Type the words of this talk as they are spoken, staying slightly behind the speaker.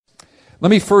Let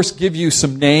me first give you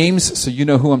some names so you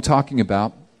know who I'm talking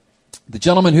about. The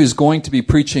gentleman who's going to be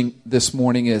preaching this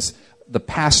morning is the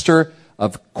pastor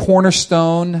of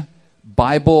Cornerstone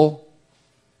Bible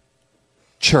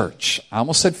Church. I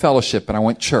almost said fellowship, but I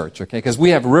went church, okay? Because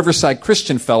we have Riverside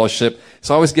Christian Fellowship,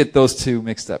 so I always get those two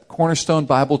mixed up. Cornerstone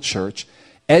Bible Church,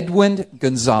 Edwin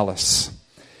Gonzalez.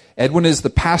 Edwin is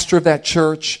the pastor of that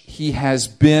church. He has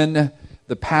been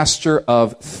the pastor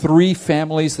of 3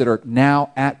 families that are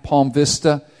now at Palm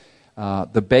Vista,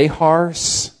 the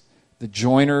Behars, the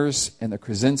Joiners, and the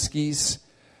Krasinskis.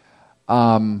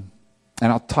 And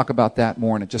I'll talk about that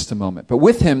more in just a moment. But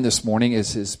with him this morning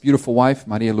is his beautiful wife,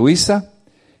 Maria Luisa,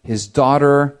 his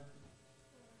daughter,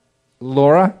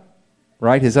 Laura,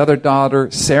 right? His other daughter,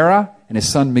 Sarah, and his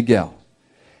son, Miguel.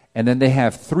 And then they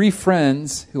have 3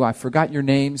 friends who I forgot your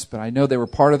names, but I know they were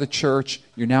part of the church.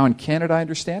 You're now in Canada, I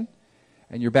understand?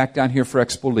 And you're back down here for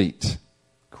Expo Elite.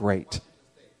 Great.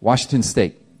 Washington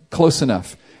State. Close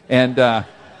enough. And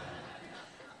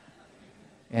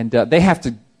they have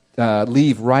to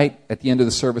leave right at the end of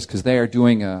the service because they are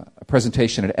doing a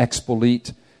presentation at Expo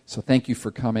Elite. So thank you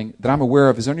for coming. That I'm aware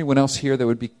of, is there anyone else here that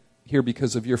would be here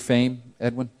because of your fame,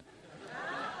 Edwin?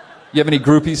 You have any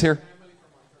groupies here?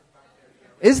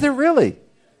 Is there really?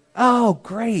 Oh,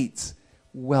 great.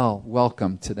 Well,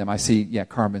 welcome to them. I see,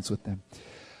 Carmen's with them.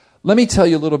 Let me tell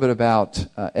you a little bit about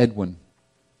Edwin.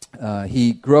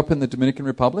 He grew up in the Dominican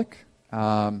Republic.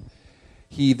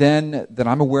 He then, that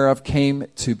I'm aware of, came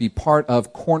to be part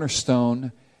of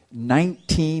Cornerstone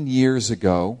 19 years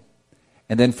ago.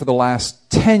 And then for the last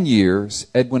 10 years,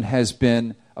 Edwin has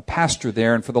been a pastor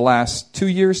there. And for the last 2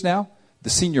 years now,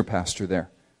 the senior pastor there.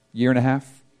 Year and a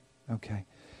half? Okay.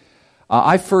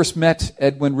 I first met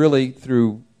Edwin really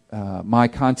through my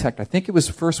contact. I think it was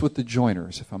first with the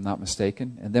Joiners, if I'm not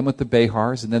mistaken, and then with the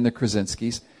Behars, and then the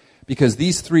Krasinskis, because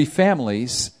these 3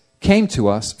 families came to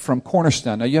us from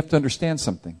Cornerstone. Now, you have to understand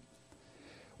something.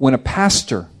 When a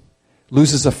pastor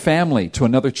loses a family to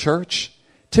another church,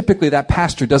 typically that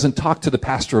pastor doesn't talk to the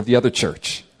pastor of the other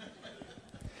church.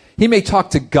 He may talk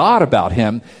to God about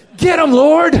him. Get him,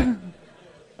 Lord!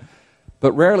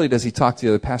 But rarely does he talk to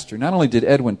the other pastor. Not only did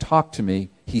Edwin talk to me,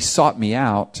 he sought me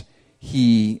out.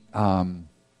 He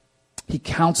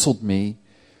counseled me.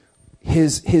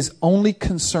 His only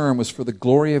concern was for the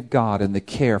glory of God and the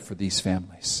care for these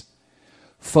families.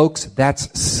 Folks,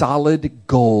 that's solid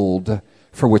gold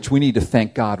for which we need to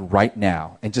thank God right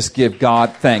now. And just give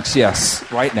God thanks, yes,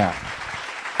 right now.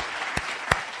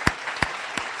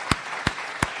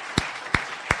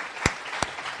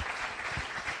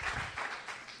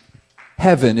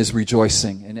 Heaven is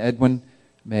rejoicing. And Edwin,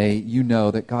 may you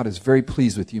know that God is very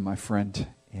pleased with you, my friend,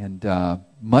 and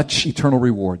much eternal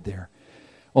reward there.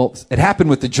 Well, it happened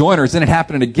with the Joiners, then it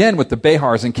happened again with the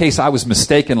Behars, in case I was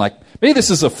mistaken, like, maybe this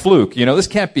is a fluke, this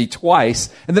can't be twice.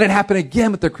 And then it happened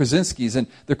again with the Krasinskis, and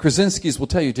the Krasinskis will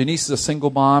tell you, Denise is a single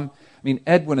mom. I mean,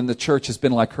 Edwin in the church has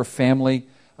been like her family.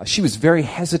 She was very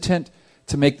hesitant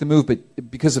to make the move,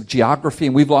 but because of geography,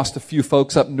 and we've lost a few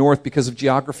folks up north because of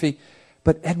geography,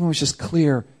 but Edwin was just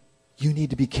clear, you need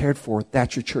to be cared for,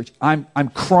 that's your church. I'm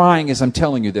crying as I'm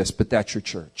telling you this, but that's your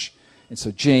church. And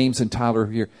so James and Tyler are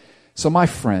here. So my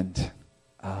friend,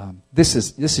 this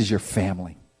is your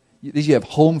family. You have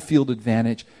home field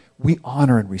advantage. We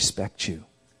honor and respect you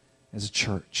as a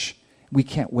church. We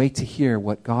can't wait to hear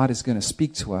what God is going to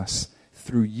speak to us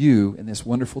through you in this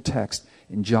wonderful text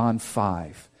in John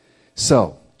 5.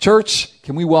 So, church,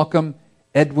 can we welcome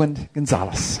Edwin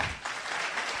Gonzalez?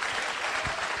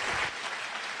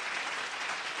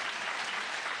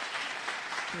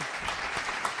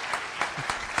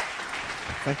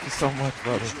 Thank you so much,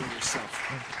 brother. This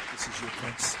is your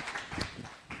thanks.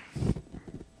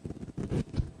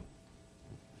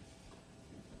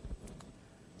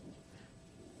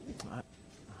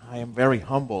 I am very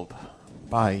humbled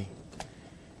by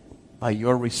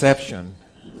your reception.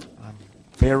 I'm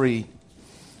very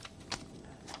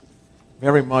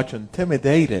much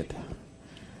intimidated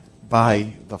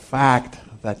by the fact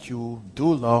that you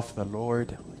do love the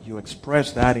Lord. You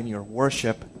express that in your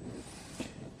worship.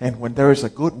 And when there is a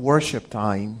good worship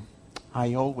time,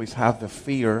 I always have the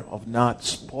fear of not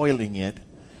spoiling it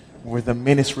with the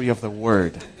ministry of the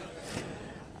Word.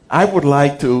 I would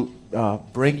like to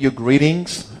bring you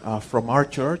greetings from our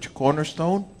church,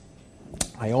 Cornerstone.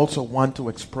 I also want to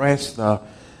express the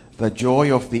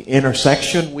joy of the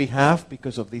intersection we have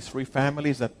because of these 3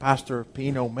 families that Pastor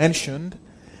Pino mentioned.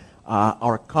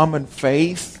 Our common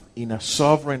faith in a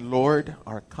sovereign Lord,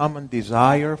 our common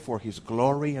desire for His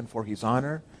glory and for His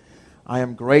honor. I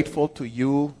am grateful to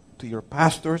you, to your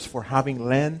pastors, for having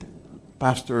lent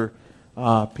Pastor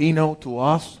Pino to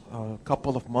us a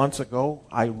couple of months ago.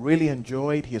 I really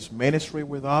enjoyed his ministry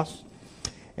with us,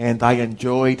 and I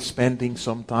enjoyed spending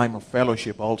some time of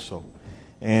fellowship also.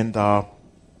 And I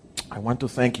want to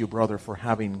thank you, brother, for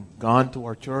having gone to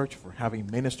our church, for having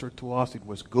ministered to us. It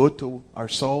was good to our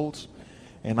souls.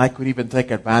 And I could even take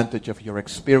advantage of your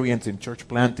experience in church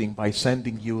planting by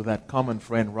sending you that common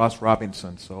friend, Ross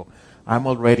Robinson. So I'm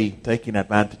already taking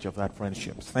advantage of that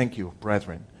friendship. Thank you,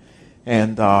 brethren.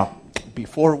 And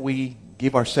before we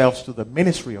give ourselves to the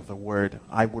ministry of the Word,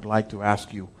 I would like to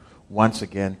ask you once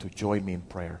again to join me in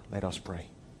prayer. Let us pray.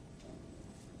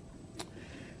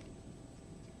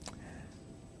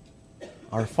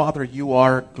 Our Father, you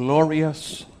are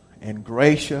glorious and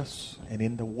gracious, and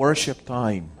in the worship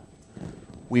time,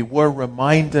 we were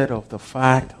reminded of the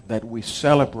fact that we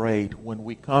celebrate when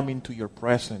we come into your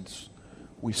presence.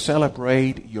 We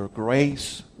celebrate your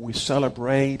grace. We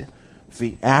celebrate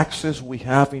the access we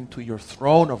have into your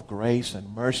throne of grace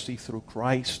and mercy through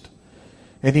Christ.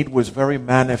 And it was very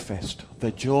manifest,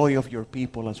 the joy of your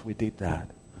people as we did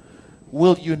that.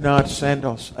 Will you not send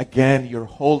us again your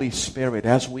Holy Spirit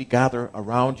as we gather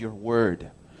around your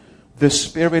word? The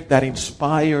Spirit that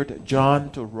inspired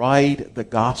John to write the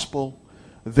gospel,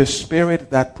 the Spirit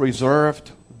that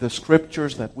preserved the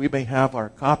scriptures that we may have our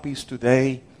copies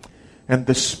today, and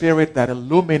the Spirit that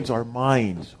illumines our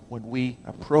minds when we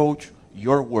approach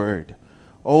your word.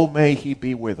 Oh, may he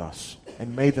be with us,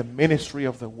 and may the ministry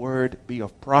of the word be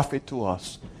of profit to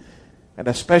us. And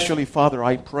especially, Father,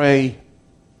 I pray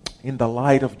in the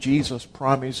light of Jesus'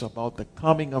 promise about the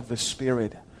coming of the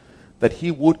Spirit, that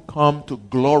he would come to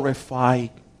glorify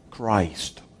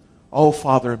Christ. Oh,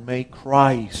 Father, may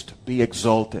Christ be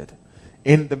exalted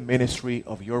in the ministry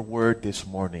of your word this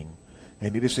morning.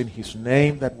 And it is in his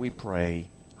name that we pray.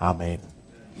 Amen.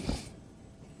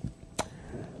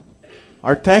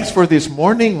 Our text for this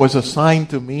morning was assigned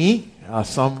to me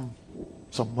some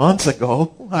months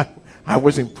ago. I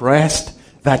was impressed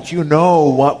that you know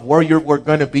where we're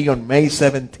going to be on May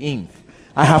 17th.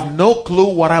 I have no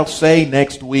clue what I'll say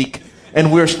next week.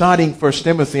 And we're studying 1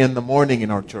 Timothy in the morning in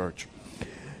our church.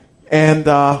 And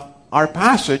our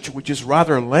passage, which is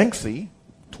rather lengthy,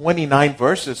 29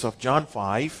 verses of John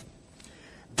 5,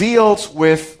 deals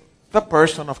with the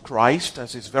person of Christ,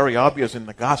 as is very obvious in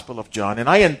the Gospel of John. And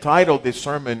I entitled this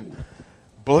sermon,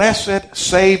 Blessed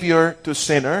Savior to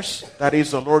Sinners, that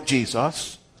is the Lord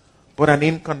Jesus, but an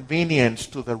inconvenience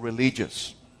to the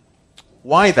religious.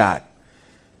 Why that?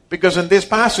 Because in this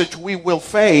passage we will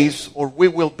face, or we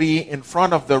will be in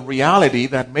front of the reality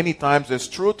that many times is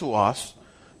true to us,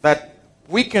 that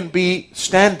we can be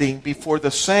standing before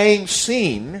the same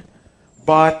scene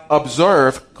but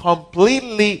observe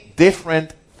completely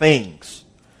different things.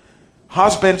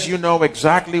 Husbands, you know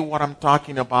exactly what I'm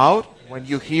talking about when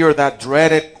you hear that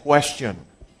dreaded question.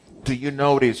 Do you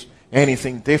notice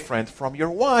anything different from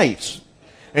your wives?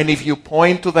 And if you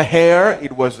point to the hair,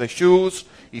 it was the shoes.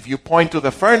 If you point to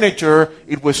the furniture,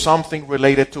 it was something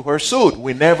related to her suit.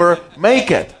 We never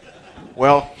make it.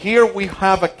 Well, here we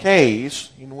have a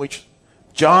case in which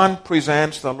John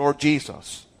presents the Lord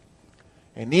Jesus.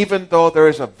 And even though there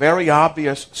is a very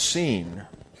obvious scene,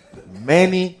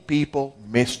 many people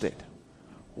missed it.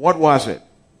 What was it?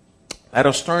 Let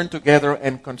us turn together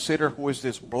and consider who is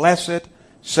this blessed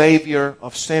Savior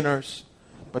of sinners,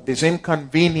 but this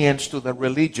inconvenience to the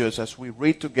religious as we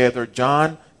read together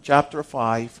John chapter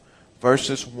 5,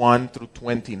 verses 1 through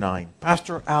 29.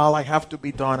 Pastor Al, I have to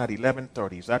be done at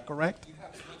 11:30. Is that correct? You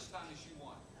have as much time as you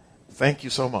want. Thank you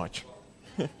so much.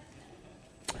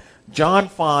 John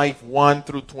 5, 1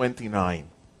 through 29.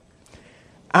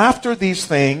 After these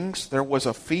things, there was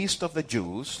a feast of the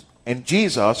Jews, and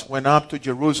Jesus went up to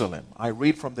Jerusalem. I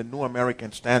read from the New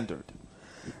American Standard.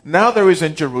 Now there is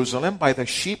in Jerusalem by the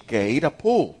sheep gate a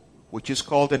pool, which is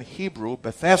called in Hebrew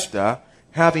Bethesda,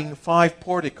 having 5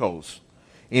 porticos.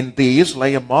 In these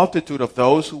lay a multitude of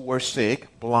those who were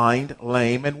sick, blind,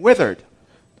 lame, and withered.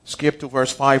 Skip to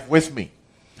verse 5 with me.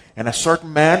 And a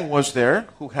certain man was there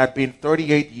who had been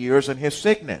 38 years in his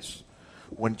sickness.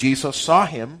 When Jesus saw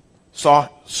him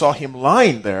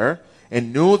lying there,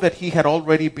 and knew that he had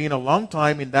already been a long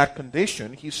time in that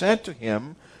condition, he said to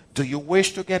him, Do you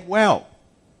wish to get well?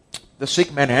 The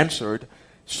sick man answered,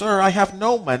 Sir, I have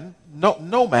no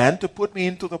man to put me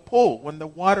into the pool when the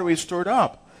water is stirred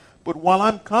up. But while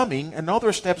I'm coming,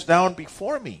 another steps down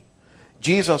before me.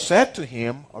 Jesus said to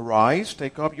him, Arise,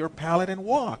 take up your pallet and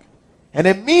walk. And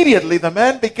immediately the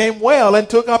man became well and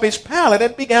took up his pallet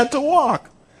and began to walk.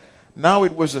 Now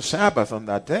it was the Sabbath on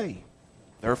that day.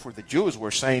 Therefore the Jews were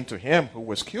saying to him who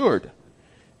was cured,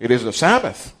 It is the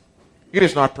Sabbath. It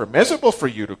is not permissible for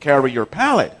you to carry your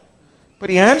pallet. But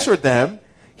he answered them,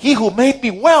 "He who made me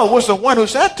well was the one who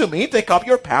said to me, 'Take up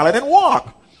your pallet and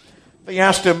walk.'" They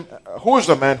asked him, "Who is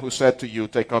the man who said to you,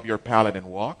 'Take up your pallet and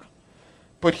walk'?"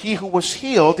 But he who was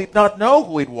healed did not know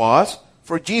who it was,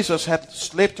 for Jesus had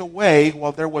slipped away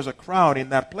while there was a crowd in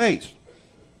that place.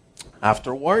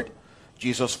 Afterward,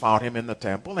 Jesus found him in the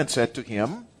temple and said to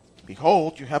him,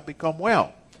 "Behold, you have become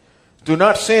well. Do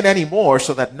not sin any more,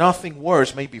 so that nothing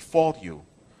worse may befall you."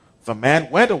 The man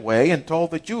went away and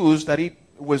told the Jews that it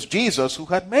was Jesus who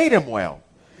had made him well.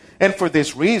 And for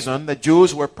this reason, the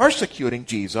Jews were persecuting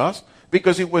Jesus,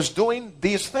 because he was doing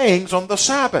these things on the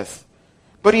Sabbath.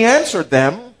 But he answered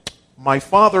them, "My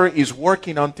Father is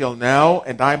working until now,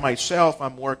 and I myself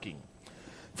am working."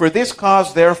 For this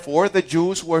cause, therefore, the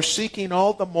Jews were seeking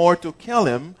all the more to kill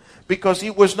him, because he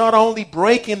was not only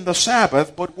breaking the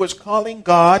Sabbath, but was calling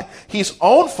God his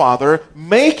own Father,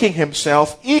 making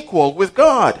himself equal with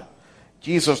God.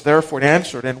 Jesus therefore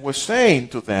answered and was saying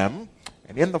to them,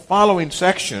 and in the following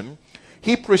section,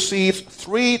 he precedes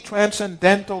 3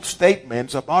 transcendental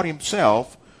statements about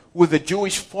himself with the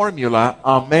Jewish formula,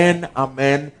 Amen,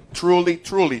 Amen, truly,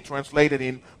 truly, translated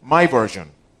in my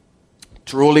version.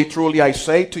 Truly, truly, I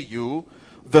say to you,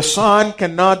 the Son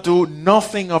cannot do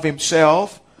nothing of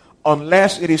himself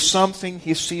unless it is something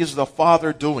he sees the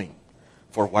Father doing.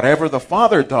 For whatever the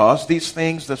Father does, these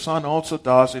things the Son also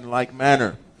does in like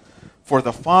manner. For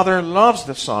the Father loves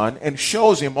the Son and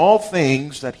shows him all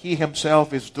things that he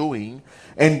himself is doing,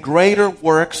 and greater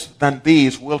works than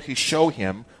these will he show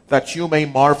him, that you may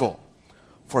marvel.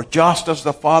 For just as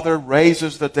the Father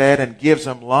raises the dead and gives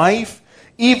them life,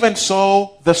 even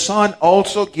so the Son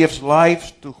also gives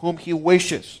life to whom he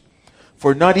wishes.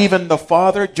 For not even the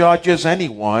Father judges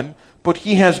anyone, but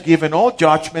he has given all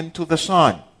judgment to the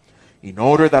Son, in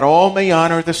order that all may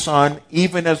honor the Son,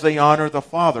 even as they honor the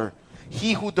Father.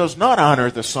 He who does not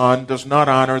honor the Son does not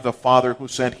honor the Father who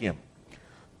sent him.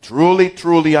 Truly,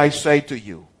 truly, I say to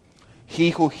you, he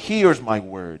who hears my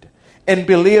word and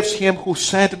believes him who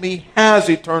sent me has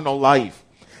eternal life,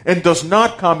 and does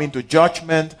not come into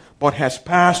judgment, but has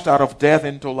passed out of death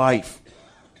into life.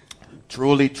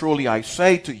 Truly, truly, I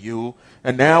say to you,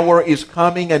 an hour is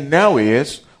coming, and now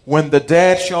is, when the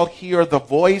dead shall hear the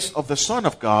voice of the Son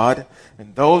of God,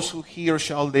 and those who hear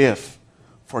shall live.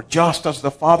 For just as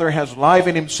the Father has life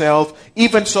in himself,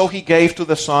 even so he gave to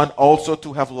the Son also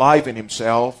to have life in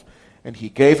himself, and he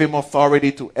gave him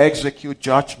authority to execute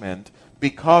judgment,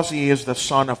 because he is the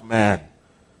Son of Man.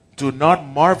 Do not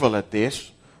marvel at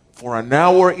this, for an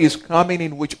hour is coming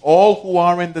in which all who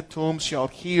are in the tombs shall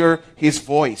hear his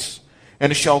voice,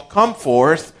 and shall come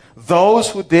forth,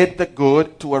 those who did the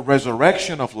good to a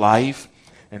resurrection of life,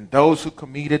 and those who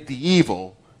committed the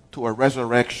evil to a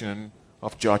resurrection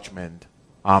of judgment.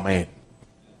 Amen.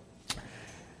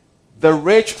 The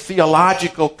rich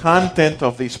theological content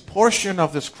of this portion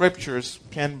of the Scriptures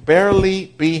can barely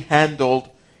be handled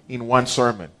in one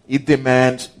sermon. It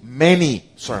demands many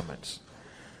sermons.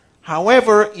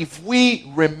 However, if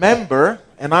we remember,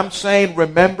 and I'm saying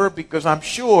remember because I'm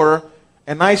sure,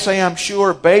 and I say I'm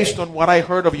sure based on what I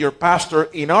heard of your pastor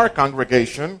in our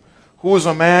congregation, who is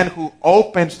a man who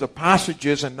opens the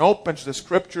passages and opens the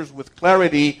Scriptures with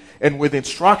clarity and with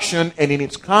instruction and in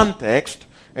its context,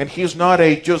 and he's not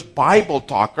a just Bible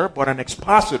talker, but an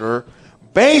expositor.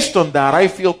 Based on that, I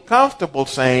feel comfortable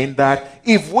saying that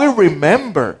if we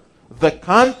remember the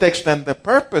context and the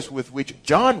purpose with which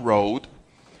John wrote,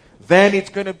 then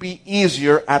it's going to be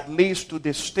easier at least to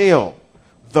distill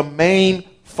the main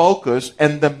focus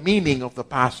and the meaning of the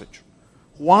passage.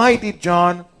 Why did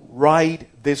John write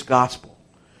this gospel?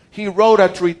 He wrote a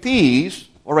treatise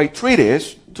or a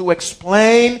treatise to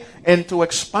explain and to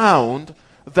expound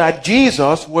that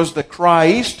Jesus was the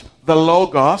Christ, the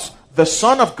Logos, the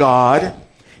Son of God,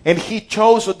 and he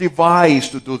chose a device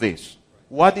to do this.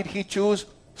 What did he choose?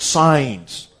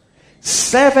 Signs.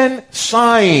 7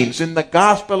 signs in the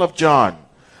Gospel of John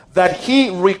that he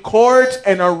records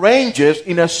and arranges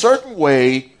in a certain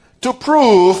way to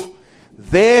prove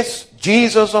this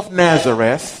Jesus of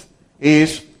Nazareth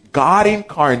is God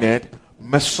incarnate,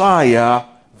 Messiah,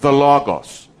 the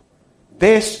Logos.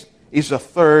 This is a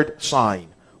 3rd sign.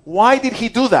 Why did he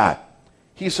do that?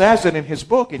 He says it in his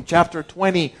book in chapter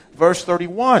 20, verse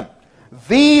 31.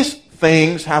 These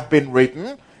things have been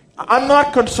written. I'm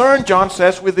not concerned, John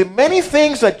says, with the many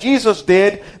things that Jesus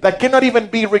did that cannot even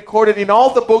be recorded in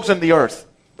all the books in the earth.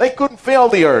 They couldn't fill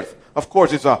the earth. Of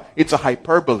course, it's a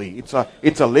hyperbole.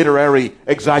 It's a literary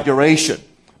exaggeration.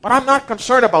 But I'm not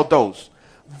concerned about those.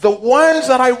 The ones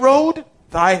that I wrote,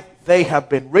 they have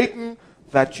been written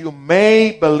that you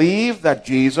may believe that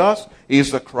Jesus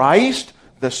is the Christ,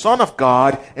 the Son of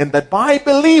God, and that by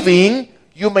believing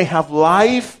you may have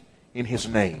life in his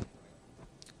name.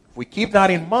 If we keep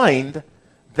that in mind,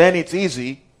 then it's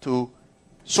easy to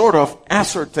sort of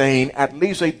ascertain at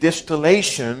least a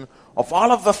distillation of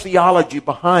all of the theology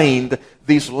behind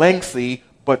this lengthy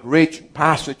but rich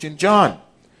passage in John.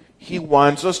 He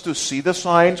wants us to see the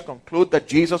signs, conclude that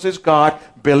Jesus is God,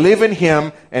 believe in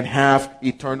him, and have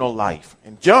eternal life.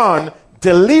 And John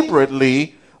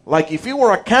deliberately, like if he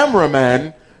were a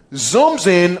cameraman, zooms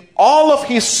in all of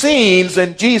his scenes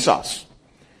in Jesus.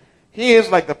 He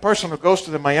is like the person who goes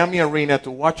to the Miami Arena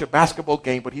to watch a basketball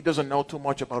game, but he doesn't know too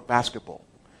much about basketball.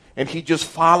 And he just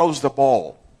follows the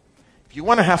ball. If you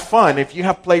want to have fun, if you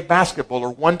have played basketball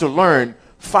or want to learn,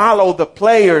 follow the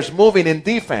players moving in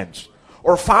defense.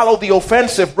 Or follow the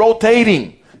offensive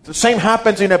rotating. The same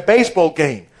happens in a baseball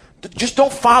game. Just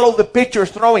don't follow the pitcher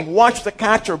throwing. Watch the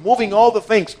catcher moving all the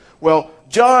things. Well,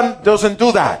 John doesn't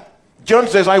do that. John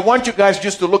says, I want you guys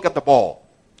just to look at the ball.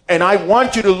 And I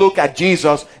want you to look at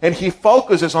Jesus. And he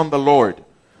focuses on the Lord.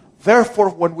 Therefore,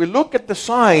 when we look at the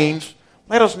signs,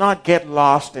 let us not get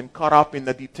lost and caught up in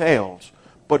the details.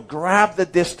 But grab the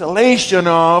distillation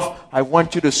of, I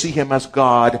want you to see him as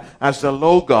God, as the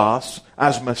Logos,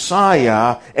 as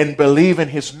Messiah, and believe in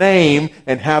his name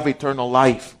and have eternal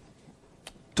life.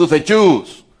 To the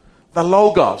Jews, the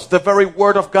Logos, the very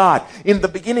word of God. In the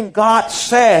beginning, God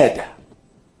said,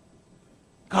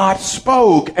 God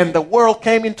spoke, and the world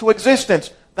came into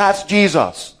existence. That's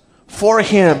Jesus. For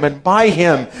him and by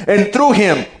him and through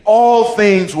him, all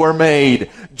things were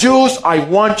made. Jews, I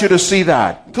want you to see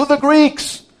that. To the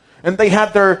Greeks. And they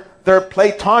had their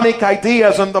Platonic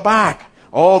ideas on the back.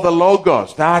 Oh, the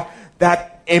Logos,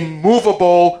 that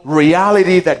immovable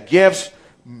reality that gives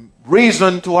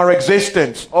reason to our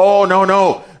existence. Oh,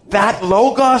 no. That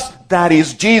Logos, that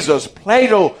is Jesus.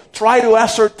 Plato tried to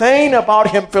ascertain about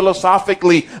him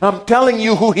philosophically. I'm telling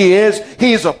you who he is.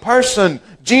 He is a person.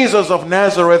 Jesus of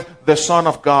Nazareth, the Son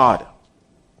of God.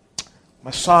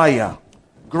 Messiah,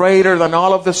 greater than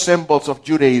all of the symbols of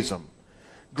Judaism.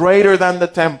 Greater than the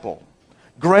temple.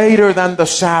 Greater than the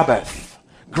Sabbath.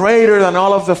 Greater than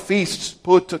all of the feasts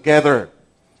put together.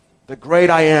 The great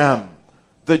I am.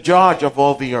 The judge of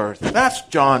all the earth. That's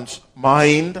John's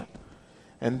mind.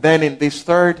 And then in this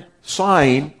third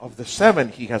sign of the 7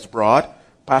 he has brought,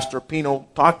 Pastor Pino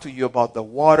talked to you about the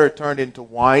water turned into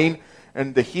wine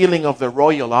and the healing of the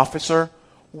royal officer.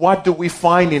 What do we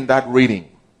find in that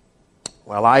reading?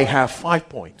 Well, I have 5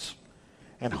 points.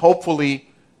 And hopefully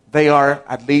they are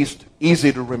at least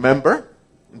easy to remember.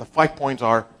 And the 5 points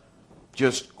are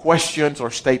just questions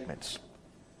or statements.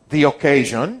 The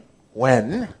occasion,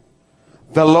 when.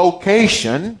 The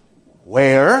location,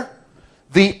 where.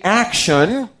 The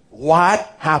action,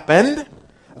 what happened.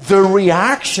 The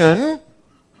reaction,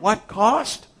 what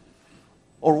caused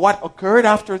or what occurred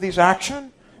after this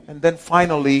action. And then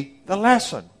finally, the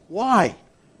lesson. Why?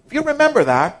 If you remember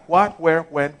that, what, where,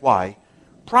 when, why,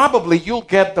 probably you'll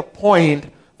get the point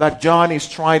that John is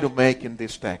trying to make in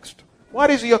this text. What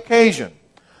is the occasion?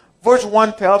 Verse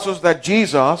 1 tells us that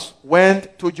Jesus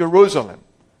went to Jerusalem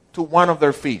to one of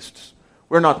their feasts.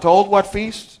 We're not told what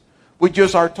feasts. We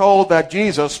just are told that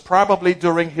Jesus, probably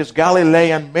during his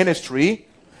Galilean ministry,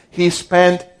 he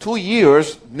spent 2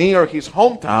 years near his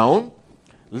hometown,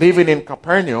 living in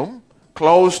Capernaum,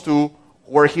 close to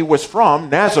where he was from,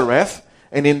 Nazareth.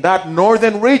 And in that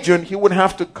northern region, he would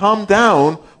have to come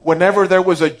down whenever there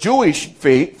was a Jewish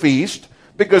feast,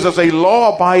 because as a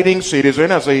law-abiding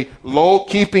citizen, as a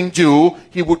law-keeping Jew,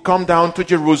 he would come down to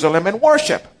Jerusalem and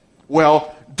worship.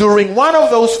 Well, during one of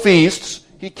those feasts,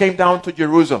 he came down to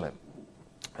Jerusalem.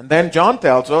 And then John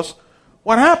tells us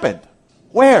what happened.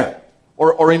 Where?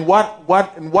 Or in what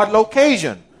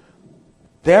location?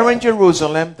 There in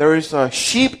Jerusalem, there is a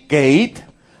sheep gate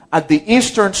at the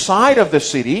eastern side of the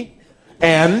city.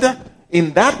 And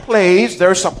in that place,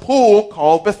 there's a pool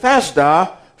called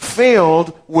Bethesda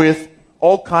filled with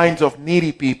all kinds of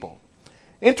needy people.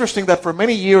 Interesting that for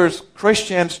many years,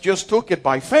 Christians just took it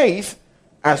by faith,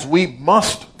 as we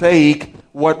must take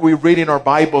what we read in our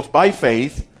Bibles by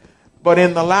faith. But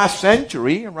in the last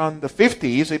century, around the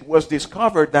 50s, it was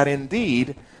discovered that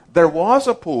indeed there was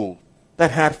a pool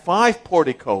that had 5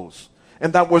 porticos.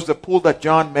 And that was the pool that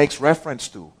John makes reference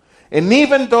to. And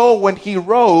even though when he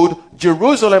wrote,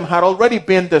 Jerusalem had already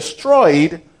been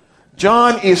destroyed,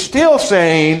 John is still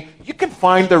saying, you can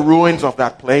find the ruins of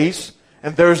that place.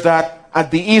 And there's that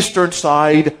at the eastern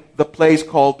side, the place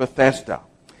called Bethesda.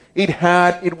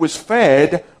 It was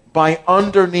fed by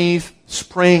underneath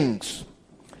springs.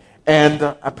 And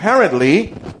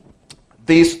apparently,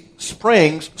 these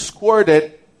springs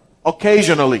squirted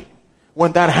occasionally.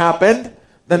 When that happened,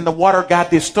 then the water got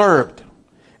disturbed.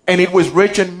 And it was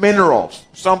rich in minerals.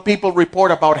 Some people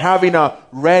report about having a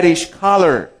reddish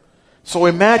color. So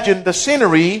imagine the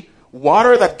scenery,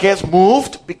 water that gets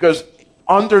moved because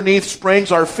underneath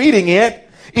springs are feeding it.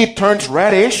 It turns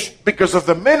reddish because of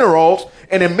the minerals.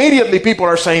 And immediately people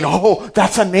are saying, oh,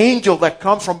 that's an angel that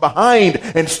comes from behind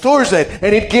and stirs it.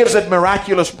 And it gives it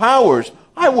miraculous powers.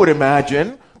 I would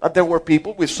imagine that there were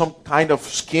people with some kind of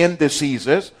skin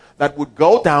diseases that would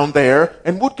go down there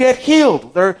and would get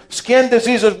healed. Their skin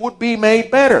diseases would be made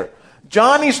better.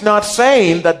 John is not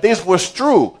saying that this was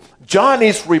true. John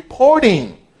is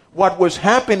reporting what was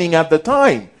happening at the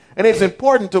time. And it's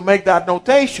important to make that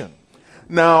notation.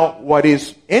 Now, what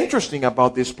is interesting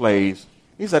about this place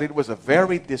is that it was a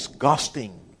very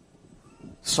disgusting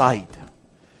sight.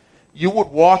 You would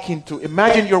walk into,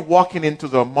 imagine you're walking into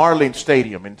the Marlins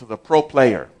Stadium, into the Pro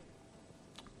Player,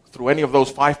 through any of those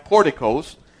 5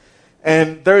 porticos,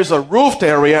 and there's a roofed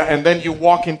area, and then you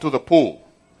walk into the pool.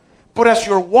 But as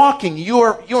you're walking,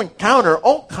 you encounter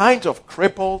all kinds of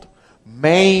crippled,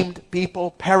 maimed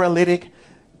people, paralytic,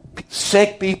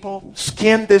 sick people,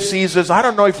 skin diseases. I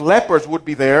don't know if lepers would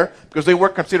be there because they were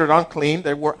considered unclean.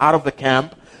 They were out of the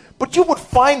camp. But you would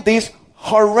find this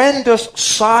horrendous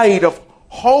sight of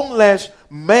homeless,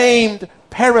 maimed,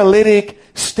 paralytic,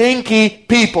 stinky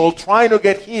people trying to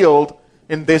get healed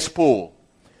in this pool.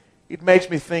 It makes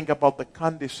me think about the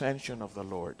condescension of the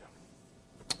Lord.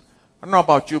 I don't know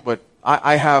about you, but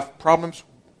I have problems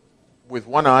with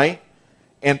one eye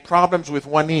and problems with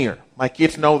one ear. My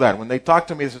kids know that. When they talk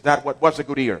to me, they say, Dad, what's a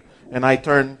good ear? And I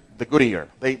turn the good ear.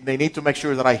 They need to make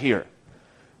sure that I hear.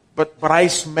 But I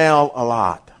smell a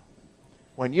lot.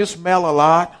 When you smell a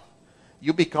lot,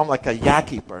 you become like a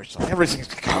yucky person. Everything's,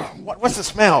 what's the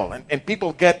smell? And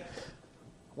people get,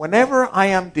 whenever I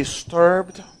am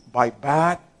disturbed by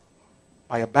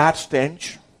a bad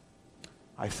stench,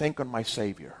 I think on my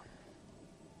Savior.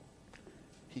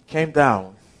 He came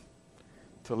down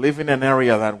to live in an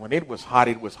area that when it was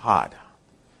hot.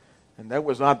 And there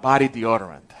was not body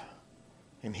deodorant.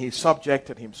 And he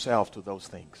subjected himself to those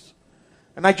things.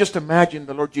 And I just imagine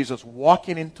the Lord Jesus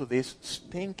walking into this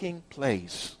stinking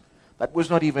place that was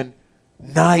not even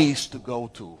nice to go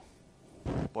to.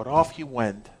 But off he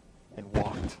went and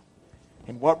walked.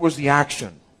 And what was the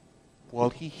action?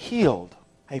 Well, he healed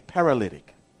a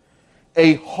paralytic,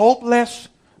 a hopeless,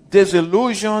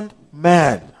 disillusioned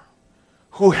man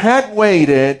who had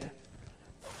waited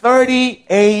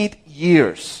 38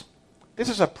 years. This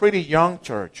is a pretty young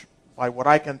church, by what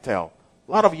I can tell.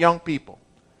 A lot of young people.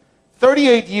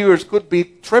 38 years could be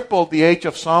triple the age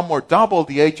of some or double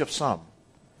the age of some.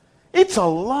 It's a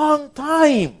long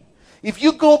time. If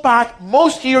you go back,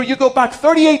 most year you go back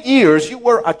 38 years, you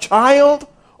were a child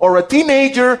or a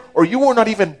teenager or you were not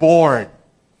even born.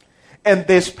 And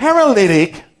this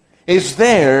paralytic is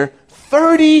there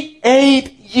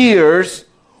 38 years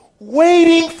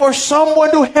waiting for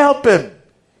someone to help him.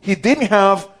 He didn't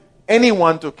have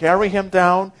anyone to carry him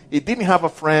down. He didn't have a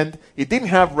friend. He didn't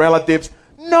have relatives.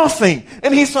 Nothing.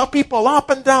 And he saw people up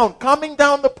and down, coming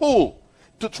down the pool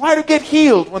to try to get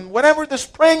healed. Whenever the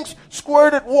springs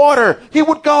squirted water, he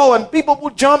would go and people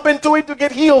would jump into it to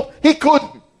get healed. He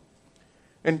couldn't.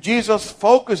 And Jesus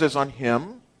focuses on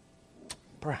him,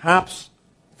 perhaps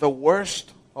the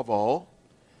worst of all,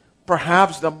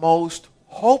 perhaps the most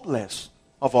hopeless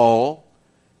of all,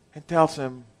 and tells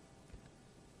him,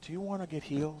 do you want to get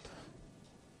healed?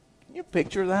 Can you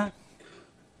picture that?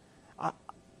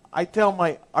 I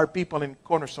tell our people in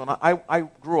Cornerstone, I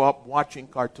grew up watching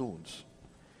cartoons.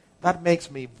 That makes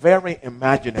me very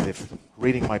imaginative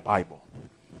reading my Bible.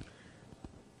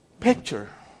 Picture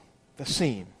the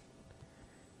scene.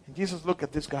 And Jesus looked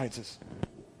at this guy and says,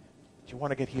 do you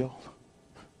want to get healed?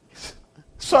 Says,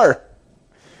 Sir,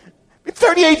 I've been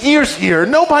 38 years here.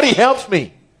 Nobody helps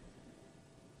me.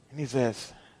 And he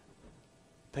says,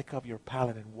 take up your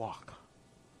pallet and walk.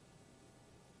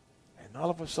 And all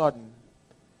of a sudden,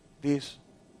 these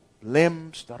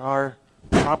limbs that are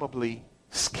probably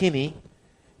skinny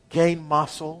gain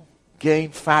muscle,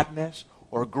 gain fatness,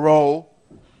 or grow.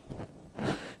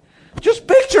 Just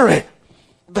picture it.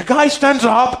 The guy stands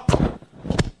up,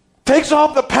 takes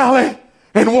off the pallet,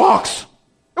 and walks.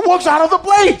 And walks out of the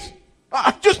place.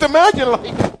 Just imagine,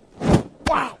 like,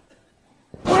 wow.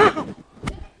 Wow.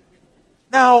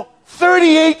 Now,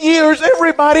 38 years,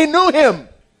 everybody knew him.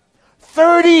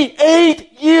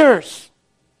 38 years.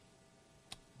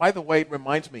 By the way, it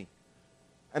reminds me,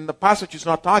 and the passage is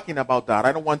not talking about that.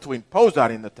 I don't want to impose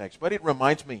that in the text, but it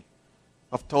reminds me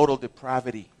of total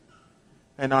depravity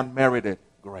and unmerited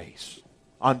grace,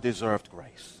 undeserved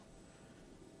grace.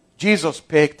 Jesus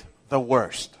picked the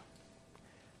worst.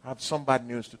 I have some bad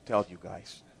news to tell you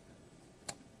guys.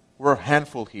 We're a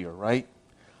handful here, right?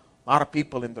 A lot of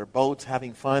people in their boats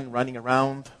having fun, running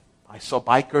around. I saw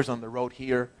bikers on the road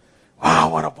here.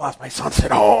 Wow, what a blast. My son said,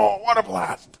 oh, what a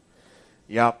blast.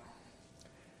 Yep.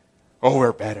 Oh,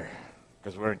 we're better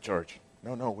because we're in church.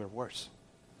 No, we're worse.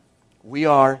 We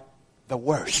are the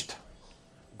worst.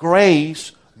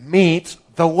 Grace meets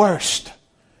the worst.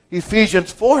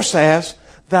 Ephesians 4 says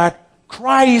that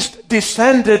Christ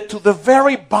descended to the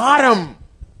very bottom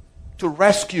to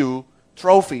rescue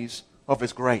trophies of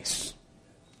His grace.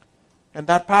 And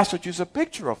that passage is a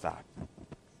picture of that.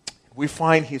 We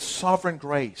find His sovereign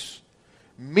grace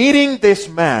meeting this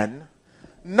man,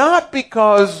 not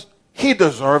because he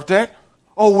deserved it.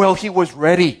 Oh, well, he was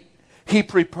ready. He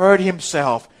prepared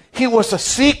himself. He was a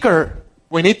seeker.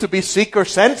 We need to be seeker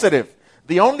sensitive.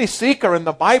 The only seeker in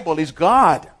the Bible is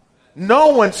God. No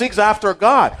one seeks after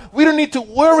God. We don't need to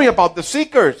worry about the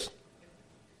seekers.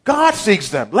 God seeks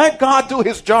them. Let God do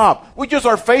His job. We just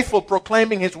are faithful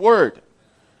proclaiming His word.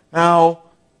 Now,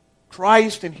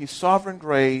 Christ in His sovereign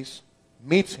grace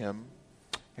meets him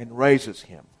and raises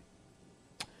him.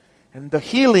 And the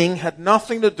healing had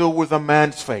nothing to do with the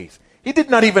man's faith. He did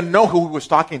not even know who he was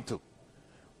talking to.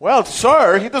 Well,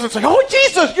 sir, he doesn't say, oh,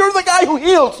 Jesus, you're the guy who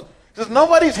heals. He says,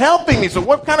 nobody's helping me. So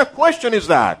what kind of question is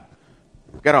that?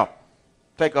 Get up.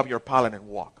 Take up your pallet and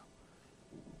walk.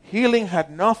 Healing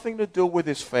had nothing to do with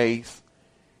his faith.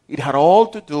 It had all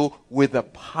to do with the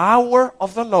power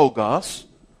of the Logos,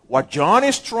 what John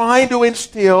is trying to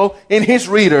instill in his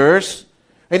readers,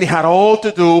 and it had all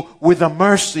to do with the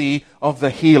mercy of the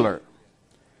healer.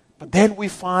 But then we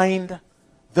find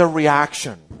the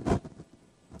reaction.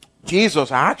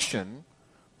 Jesus' action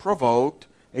provoked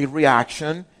a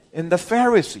reaction in the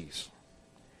Pharisees.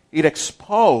 It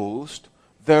exposed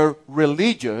their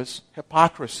religious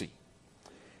hypocrisy.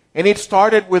 And it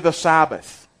started with the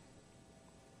Sabbath.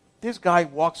 This guy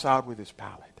walks out with his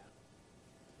pallet.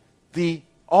 The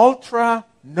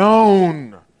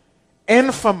ultra-known,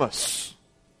 infamous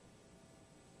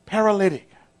paralytic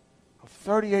of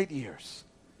 38 years.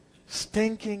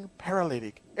 Stinking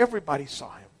paralytic. Everybody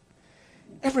saw him.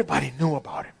 Everybody knew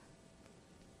about him.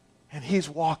 And he's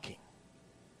walking.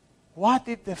 What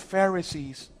did the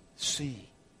Pharisees see?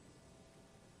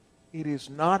 It is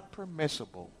not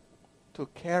permissible to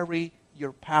carry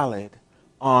your pallet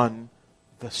on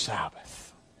the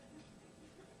Sabbath.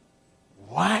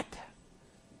 What?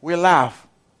 We laugh,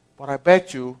 but I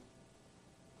bet you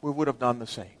we would have done the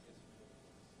same.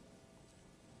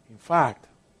 In fact,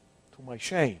 to my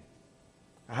shame,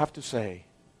 I have to say,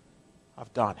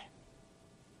 I've done it.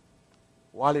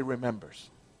 Wally remembers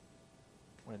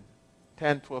when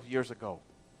 10, 12 years ago,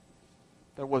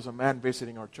 there was a man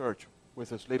visiting our church with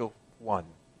his little one.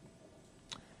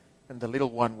 And the little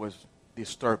one was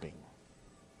disturbing.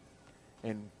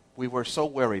 And we were so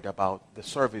worried about the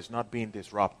service not being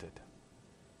disrupted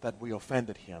that we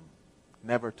offended him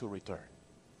never to return.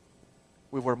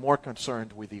 We were more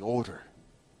concerned with the order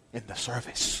in the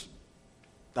service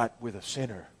than with a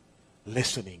sinner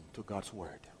listening to God's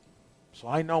word. So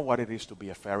I know what it is to be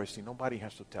a Pharisee. Nobody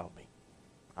has to tell me.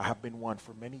 I have been one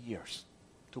for many years,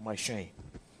 to my shame.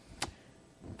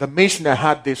 The Mishnah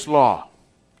had this law.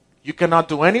 You cannot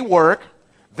do any work,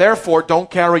 therefore don't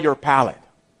carry your pallet.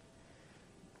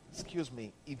 Excuse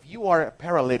me, if you are a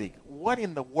paralytic, what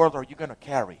in the world are you going to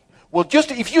carry? Well,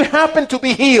 just if you happen to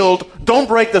be healed, don't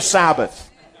break the Sabbath.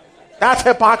 That's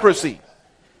hypocrisy.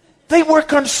 They were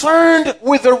concerned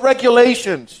with the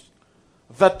regulations.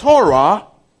 The Torah,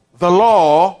 the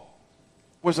law,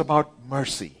 was about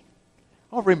mercy.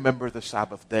 Oh, remember the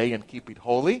Sabbath day and keep it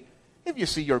holy. If you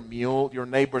see your mule, your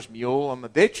neighbor's mule on the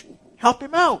ditch, help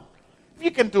him out. If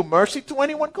you can do mercy to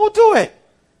anyone, go do it.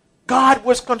 God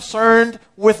was concerned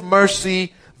with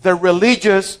mercy. The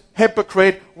religious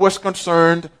hypocrite was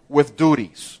concerned with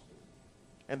duties.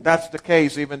 And that's the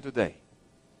case even today.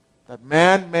 That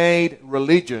man-made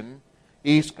religion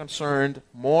is concerned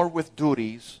more with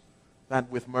duties than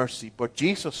with mercy. But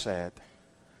Jesus said,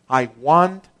 I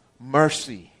want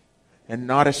mercy and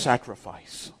not a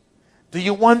sacrifice. Do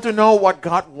you want to know what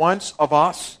God wants of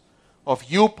us? Of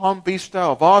you, Palm Vista,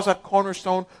 of us at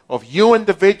Cornerstone, of you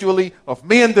individually, of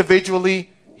me individually?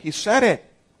 He said it.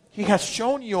 He has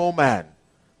shown you, oh man,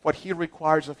 what He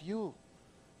requires of you.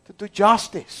 To do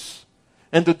justice,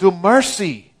 and to do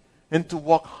mercy, and to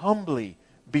walk humbly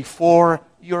before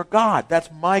your God. That's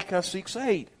Micah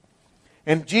 6:8.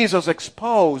 And Jesus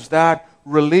exposed that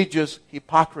religious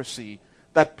hypocrisy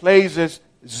that places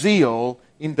zeal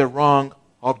in the wrong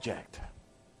object.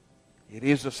 It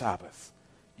is the Sabbath.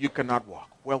 You cannot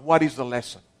walk. Well, what is the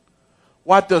lesson?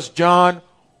 What does John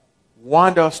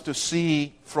want us to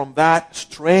see from that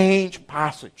strange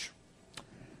passage?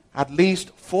 at least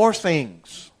 4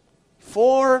 things,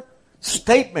 4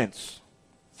 statements,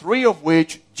 3 of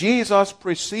which Jesus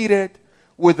preceded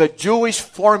with a Jewish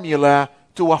formula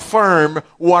to affirm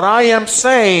what I am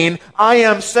saying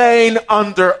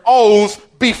under oath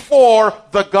before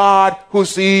the God who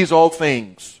sees all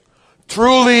things.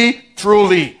 Truly,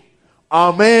 truly.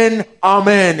 Amen,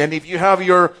 amen. And if you have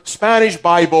your Spanish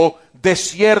Bible,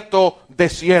 desierto,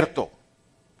 desierto.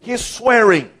 He's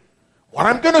swearing. What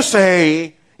I'm going to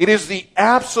say, it is the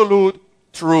absolute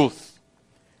truth.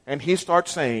 And he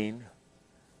starts saying,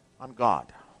 I'm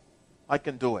God. I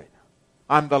can do it.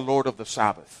 I'm the Lord of the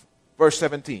Sabbath. Verse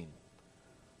 17.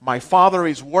 My Father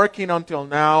is working until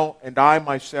now, and I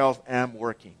myself am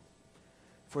working.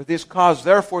 For this cause,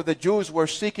 therefore, the Jews were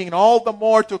seeking all the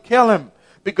more to kill him,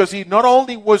 because he not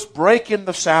only was breaking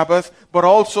the Sabbath, but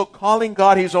also calling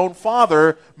God his own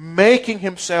Father, making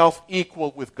himself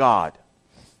equal with God.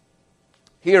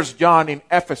 Here's John in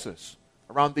Ephesus,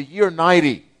 around the year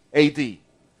 90 AD.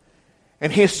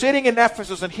 And he's sitting in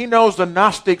Ephesus, and he knows the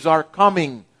Gnostics are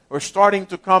coming, or starting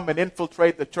to come and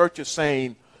infiltrate the churches,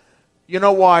 saying, you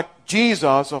know what?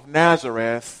 Jesus of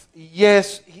Nazareth,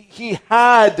 yes, he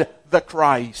had the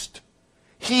Christ.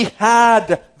 He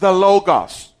had the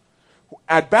Logos.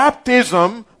 At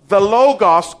baptism, the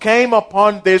Logos came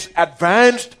upon this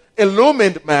advanced,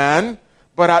 illumined man,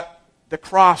 but at the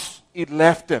cross, it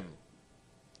left him.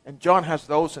 And John has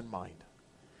those in mind.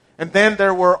 And then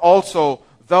there were also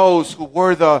those who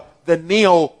were the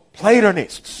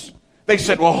Neoplatonists. They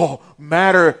said, oh,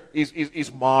 matter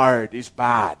is marred, is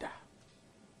bad.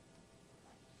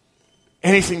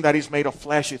 Anything that is made of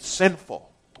flesh is sinful.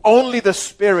 Only the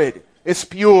Spirit is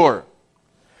pure.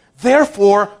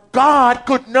 Therefore, God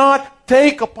could not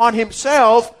take upon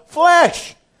himself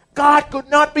flesh. God could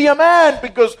not be a man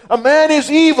because a man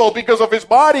is evil because of his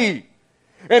body.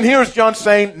 And here's John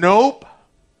saying, nope.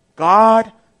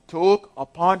 God took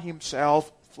upon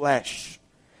himself flesh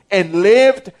and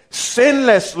lived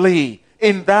sinlessly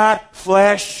in that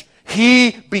flesh. He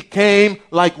became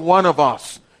like one of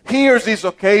us. Here's this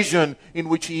occasion in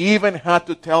which he even had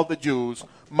to tell the Jews,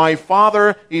 my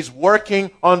Father is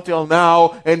working until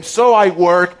now, and so I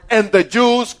work, and the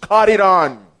Jews caught it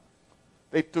on.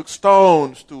 They took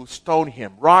stones to stone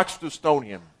him, rocks to stone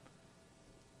him.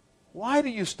 Why do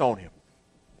you stone him?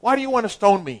 Why do you want to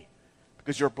stone me?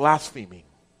 Because you're blaspheming.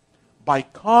 By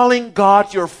calling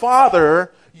God your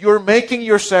Father, you're making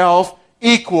yourself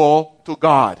equal to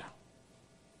God.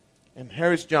 And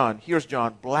here's John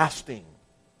blasting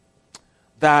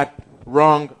that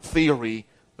wrong theory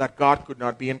that God could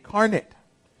not be incarnate.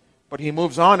 But he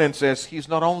moves on and says, he's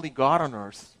not only God on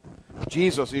earth.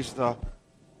 Jesus is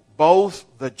both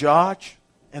the judge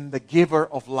and the giver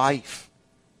of life.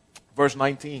 Verse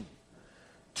 19.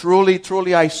 Truly,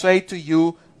 truly, I say to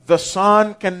you, the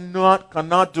Son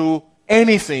cannot do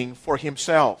anything for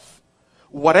himself.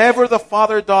 Whatever the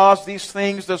Father does, these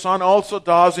things the Son also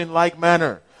does in like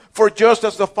manner. For just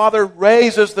as the Father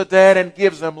raises the dead and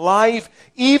gives them life,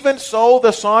 even so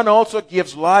the Son also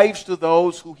gives lives to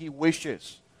those who he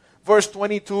wishes. Verse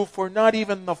 22, for not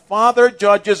even the Father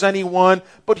judges anyone,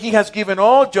 but he has given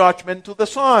all judgment to the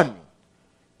Son,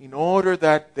 in order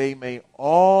that they may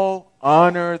all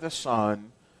honor the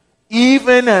Son,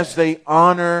 even as they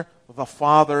honor the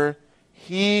Father.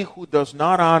 He who does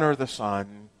not honor the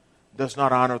Son does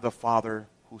not honor the Father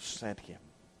who sent him.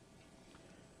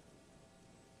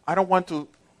 I don't want to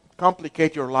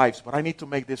complicate your lives, but I need to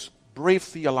make this brief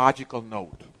theological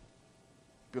note.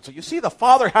 So you see, the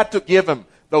Father had to give him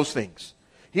those things.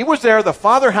 He was there. The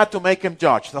Father had to make him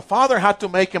judge. The Father had to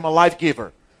make him a life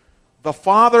giver. The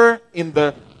Father, in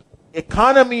the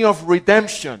economy of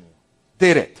redemption,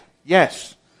 did it.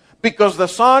 Yes. Because the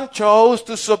Son chose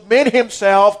to submit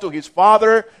himself to his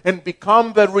Father and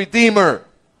become the Redeemer.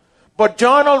 But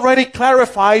John already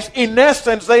clarifies, in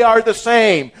essence, they are the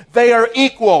same. They are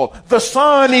equal. The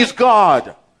Son is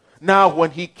God. Now,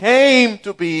 when he came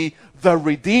to be the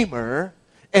Redeemer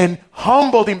and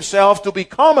humbled himself to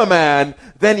become a man,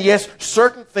 then yes,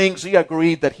 certain things he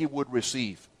agreed that he would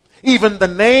receive. Even the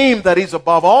name that is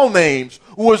above all names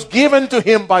was given to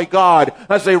him by God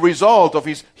as a result of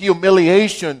his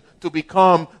humiliation to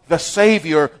become the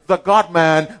Savior, the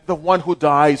God-man, the one who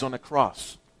dies on a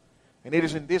cross. And it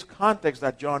is in this context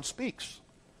that John speaks.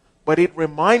 But it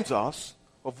reminds us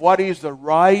of what is the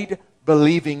right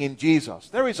believing in Jesus.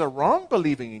 There is a wrong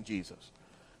believing in Jesus.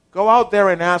 Go out there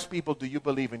and ask people, do you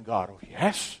believe in God? Oh,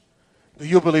 yes. Do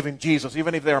you believe in Jesus?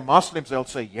 Even if they're Muslims, they'll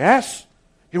say, yes.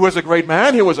 He was a great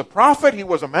man. He was a prophet. He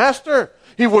was a master.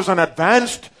 He was an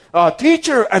advanced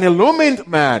teacher, an illumined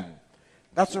man.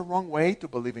 That's the wrong way to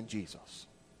believe in Jesus.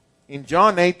 In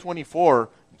John 8:24,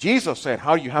 Jesus said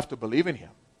how you have to believe in him.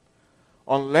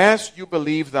 Unless you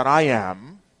believe that I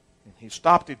am, and he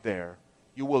stopped it there,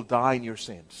 you will die in your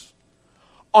sins.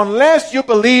 Unless you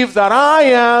believe that I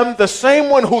am the same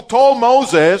one who told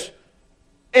Moses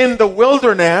in the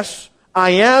wilderness, I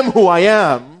am who I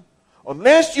am,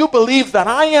 unless you believe that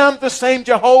I am the same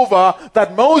Jehovah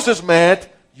that Moses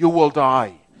met, you will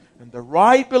die. And the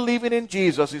right believing in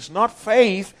Jesus is not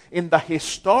faith in the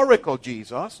historical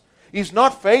Jesus, is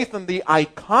not faith in the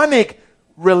iconic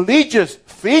religious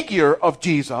figure of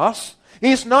Jesus.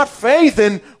 It's not faith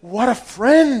in what a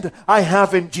friend I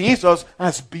have in Jesus,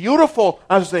 as beautiful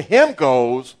as the hymn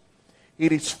goes.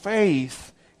 It is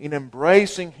faith in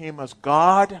embracing him as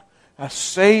God, as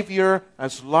Savior,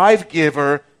 as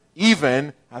life-giver,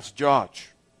 even as judge.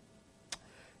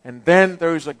 And then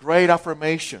there is a great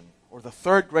affirmation, or the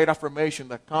third great affirmation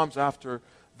that comes after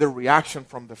the reaction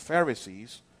from the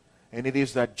Pharisees, and it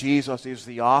is that Jesus is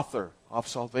the author of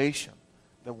salvation.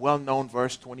 The well-known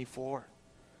verse 24.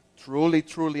 Truly,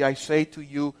 truly, I say to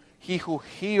you, he who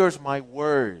hears my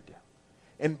word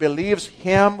and believes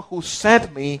him who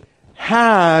sent me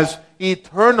has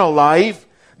eternal life,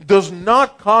 does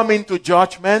not come into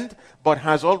judgment, but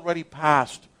has already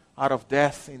passed out of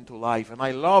death into life. And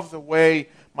I love the way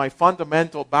my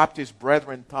fundamental Baptist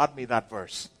brethren taught me that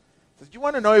verse. Do you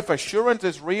want to know if assurance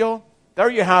is real? There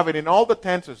you have it in all the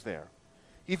tenses there.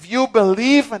 If you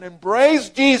believe and embrace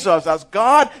Jesus as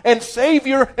God and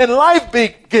Savior and life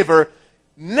giver,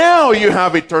 now you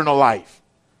have eternal life.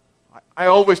 I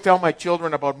always tell my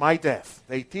children about my death.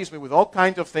 They tease me with all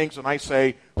kinds of things, and I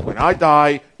say, when I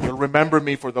die, you'll remember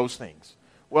me for those things.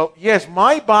 Well, yes,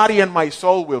 my body and my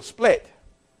soul will split,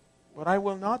 but I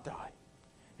will not die.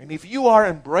 And if you are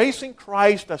embracing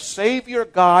Christ as Savior,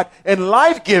 God, and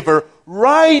life giver,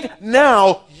 right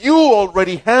now, you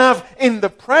already have in the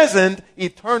present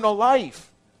eternal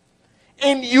life.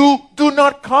 And you do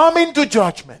not come into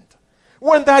judgment.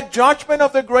 When that judgment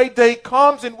of the great day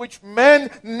comes, in which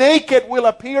men naked will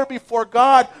appear before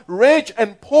God, rich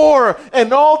and poor,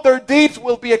 and all their deeds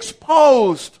will be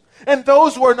exposed, and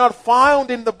those who are not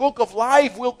found in the book of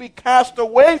life will be cast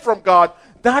away from God,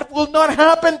 that will not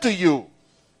happen to you.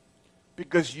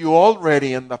 Because you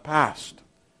already in the past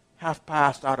have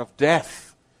passed out of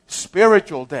death,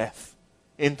 spiritual death,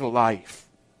 into life.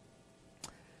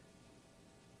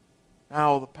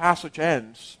 Now the passage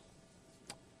ends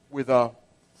with a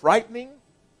frightening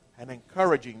and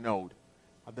encouraging note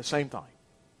at the same time.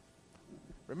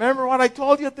 Remember what I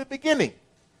told you at the beginning.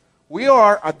 We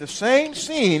are at the same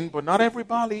scene, but not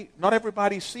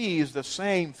everybody sees the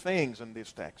same things in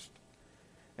this text.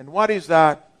 And what is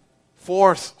that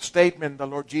fourth statement the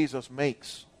Lord Jesus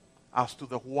makes as to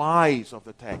the whys of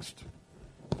the text?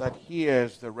 That he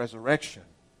is the resurrection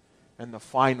and the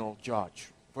final judge.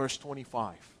 Verse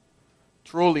 25.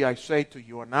 Truly I say to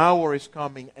you, an hour is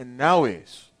coming, and now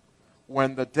is,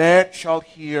 when the dead shall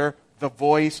hear the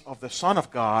voice of the Son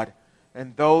of God,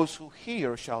 and those who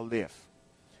hear shall live.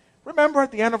 Remember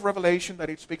at the end of Revelation that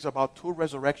it speaks about two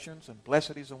resurrections, and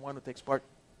blessed is the one who takes part.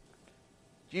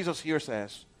 Jesus here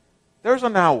says, there's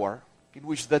an hour in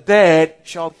which the dead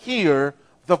shall hear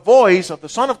the voice of the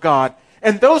Son of God,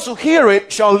 and those who hear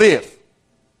it shall live.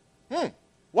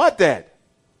 What dead?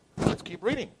 Let's keep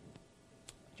reading.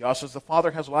 Just as the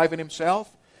Father has life in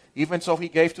himself, even so he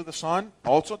gave to the Son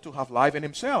also to have life in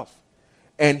himself.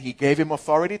 And he gave him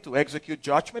authority to execute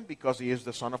judgment because he is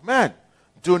the Son of Man.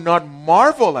 Do not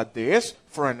marvel at this,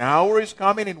 for an hour is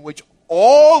coming in which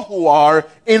all who are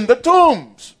in the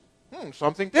tombs,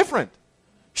 something different,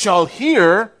 shall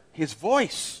hear his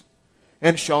voice,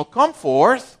 and shall come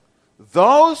forth,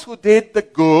 those who did the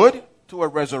good to a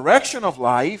resurrection of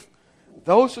life,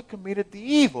 those who committed the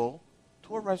evil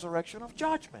to a resurrection of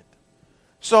judgment.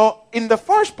 So, in the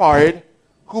first part,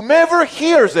 whomever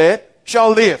hears it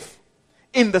shall live.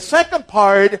 In the second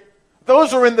part,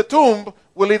 those who are in the tomb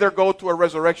will either go to a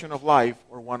resurrection of life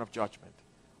or one of judgment.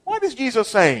 What is Jesus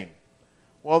saying?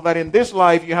 Well, that in this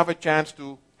life you have a chance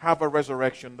to have a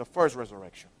resurrection, the first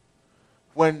resurrection.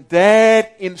 When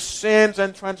dead in sins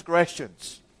and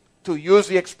transgressions, to use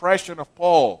the expression of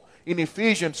Paul in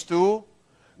Ephesians 2,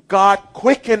 God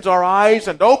quickens our eyes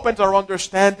and opens our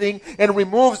understanding and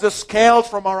removes the scales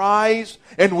from our eyes,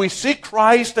 and we see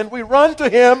Christ and we run to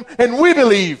him and we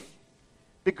believe,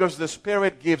 because the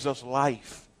Spirit gives us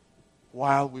life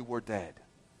while we were dead.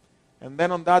 And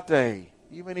then on that day,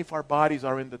 even if our bodies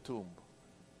are in the tomb,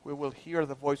 we will hear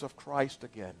the voice of Christ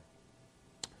again,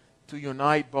 to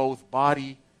unite both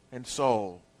body and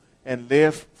soul and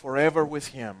live forever with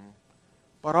him.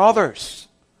 But others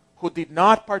who did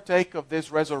not partake of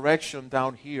this resurrection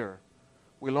down here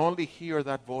will only hear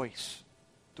that voice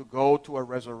to go to a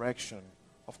resurrection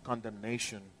of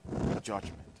condemnation and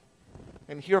judgment.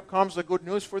 And here comes the good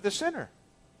news for the sinner.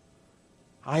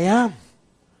 I am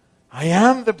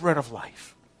the bread of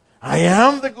life. I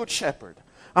am the good shepherd.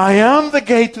 I am the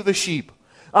gate to the sheep.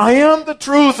 I am the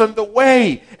truth and the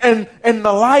way and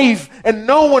the life, and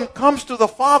no one comes to the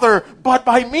Father but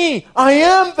by me. I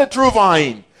am the true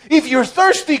vine. If you're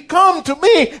thirsty, come to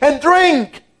me and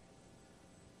drink.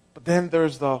 But then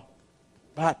there's the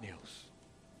bad news.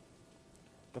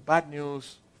 The bad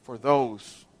news for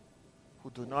those who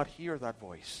do not hear that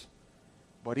voice.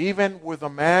 But even with the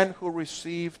man who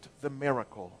received the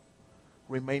miracle,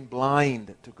 remain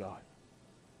blind to God.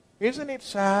 Isn't it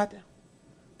sad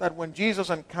that when Jesus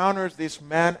encounters this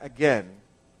man again,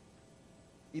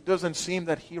 it doesn't seem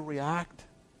that he reacted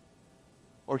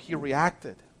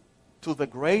to the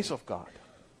grace of God?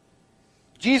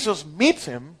 Jesus meets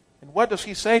him, and what does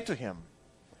he say to him?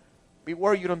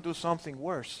 Beware you don't do something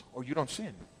worse, or you don't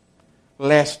sin,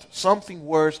 lest something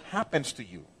worse happens to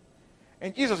you.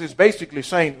 And Jesus is basically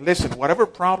saying, listen, whatever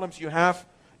problems you have,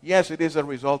 yes, it is a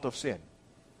result of sin.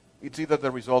 It's either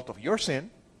the result of your sin,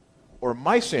 or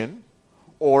my sin,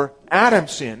 or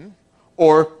Adam's sin,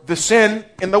 or the sin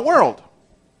in the world.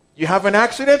 You have an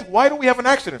accident? Why do we have an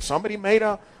accident? Somebody made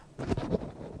a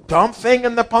dumb thing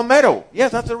in the palmetto.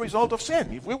 Yes, that's a result of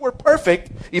sin. If we were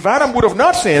perfect, if Adam would have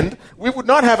not sinned, we would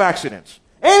not have accidents.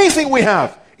 Anything we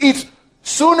have, it's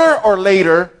sooner or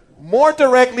later, more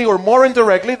directly or more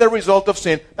indirectly, the result of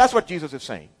sin. That's what Jesus is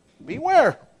saying.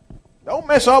 Beware. Don't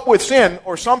mess up with sin,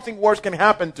 or something worse can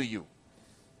happen to you.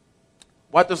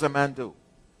 What does the man do?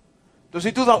 Does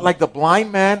he do that like the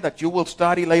blind man that you will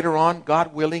study later on,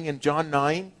 God willing, in John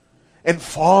 9? And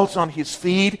falls on his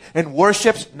feet and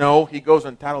worships? No, he goes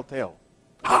on tattletale.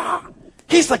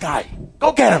 He's the guy.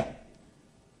 Go get him.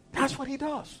 That's what he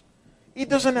does. It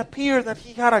doesn't appear that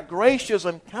he had a gracious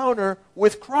encounter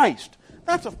with Christ.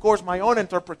 That's, of course, my own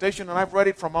interpretation, and I've read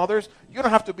it from others. You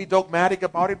don't have to be dogmatic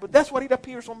about it, but that's what it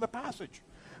appears on the passage.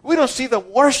 We don't see the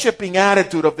worshiping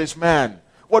attitude of this man.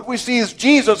 What we see is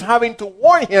Jesus having to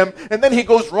warn him, and then he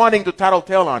goes running to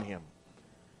tattletale on him.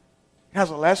 It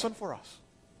has a lesson for us.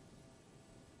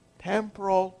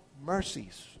 Temporal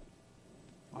mercies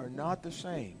are not the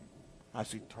same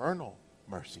as eternal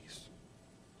mercies.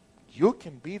 You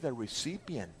can be the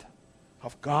recipient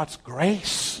of God's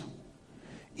grace,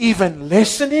 even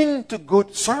listening to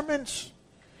good sermons,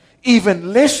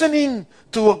 even listening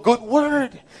to a good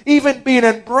word, even being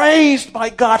embraced by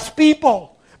God's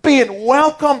people, being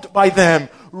welcomed by them,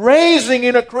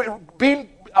 being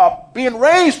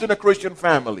raised in a Christian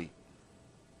family,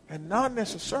 and not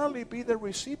necessarily be the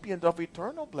recipient of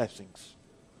eternal blessings.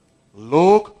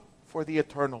 Look for the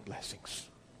eternal blessings.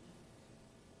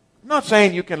 I'm not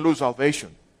saying you can lose salvation.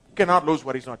 You cannot lose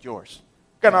what is not yours.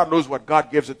 You cannot lose what God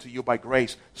gives it to you by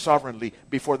grace, sovereignly,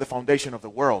 before the foundation of the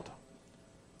world.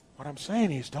 What I'm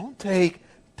saying is, don't take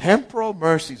temporal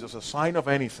mercies as a sign of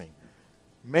anything.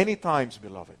 Many times,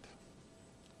 beloved,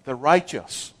 the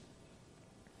righteous,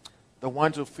 the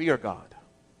ones who fear God,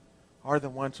 are the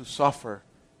ones who suffer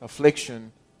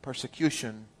affliction,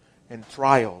 persecution, and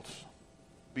trials,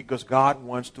 because God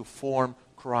wants to form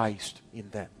Christ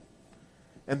in them.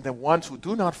 And the ones who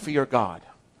do not fear God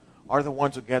are the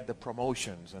ones who get the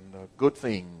promotions and the good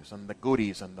things and the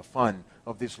goodies and the fun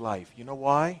of this life. You know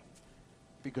why?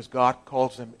 Because God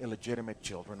calls them illegitimate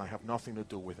children. I have nothing to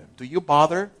do with them. Do you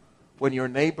bother when your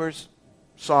neighbor's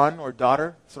son or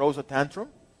daughter throws a tantrum?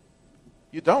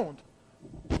 You don't.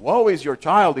 Woe is your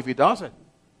child if he does it,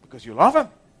 because you love him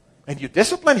and you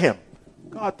discipline him.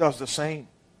 God does the same.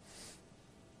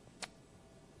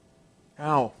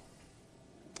 Now,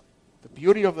 the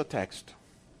beauty of the text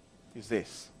is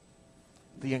this.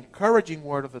 The encouraging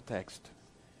word of the text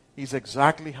is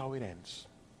exactly how it ends.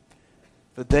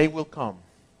 The day will come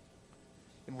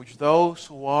in which those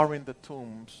who are in the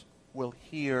tombs will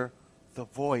hear the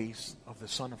voice of the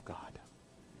Son of God.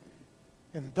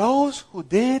 And those who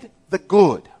did the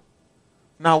good.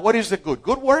 Now, what is the good?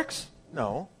 Good works?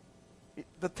 No.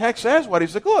 The text says, what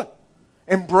is the good?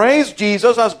 Embrace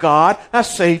Jesus as God,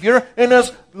 as Savior, and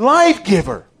as life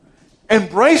giver.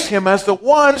 Embrace Him as the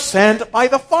one sent by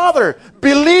the Father.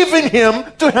 Believe in Him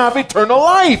to have eternal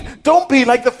life. Don't be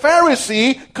like the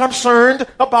Pharisee, concerned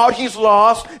about his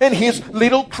laws and his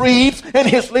little creeds and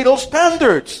his little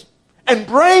standards.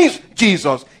 Embrace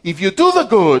Jesus. If you do the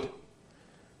good,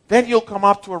 then you'll come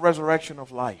up to a resurrection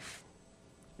of life.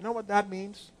 You know what that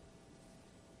means?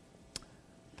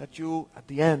 That you, at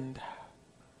the end,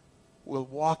 will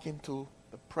walk into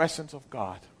the presence of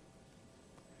God.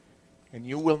 And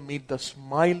you will meet the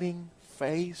smiling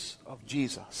face of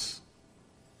Jesus.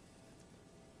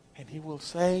 And He will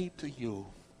say to you,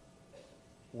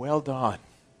 well done,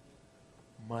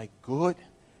 my good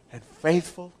and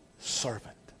faithful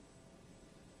servant.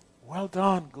 Well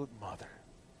done, good mother.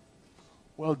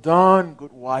 Well done,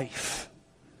 good wife.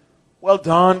 Well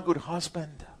done, good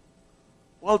husband.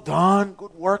 Well done,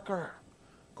 good worker.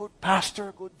 Good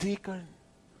pastor, good deacon.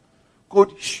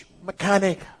 Good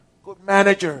mechanic. Good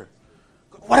manager.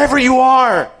 Good whatever you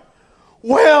are.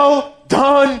 Well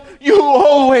done. You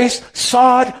always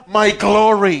sought my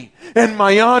glory and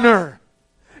my honor.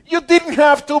 You didn't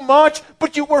have too much,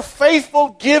 but you were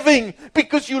faithful giving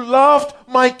because you loved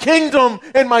my kingdom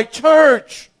and my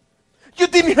church. You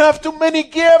didn't have too many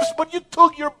gifts, but you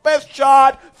took your best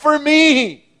shot for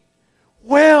me.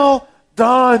 Well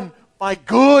done, my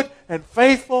good and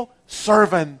faithful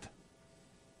servant.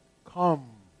 Come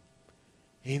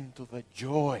into the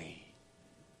joy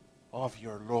of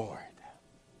your Lord.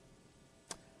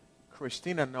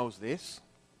 Christina knows this.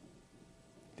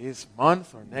 This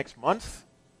month or next month,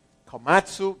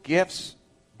 Komatsu gives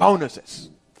bonuses.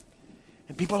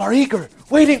 And people are eager,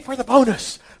 waiting for the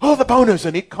bonus. Oh, the bonus.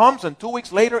 And it comes, and 2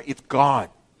 weeks later, it's gone.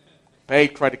 Paid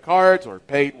credit cards, or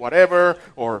paid whatever,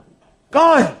 or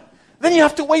gone. Then you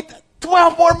have to wait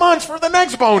 12 more months for the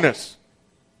next bonus.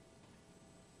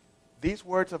 These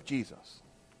words of Jesus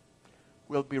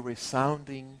will be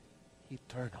resounding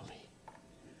eternally.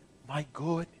 My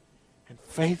good and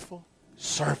faithful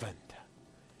servant,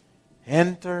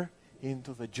 enter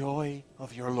into the joy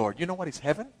of your Lord. You know what is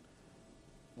heaven?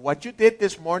 What you did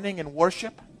this morning in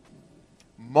worship,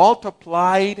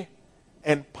 multiplied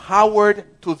and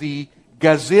powered to the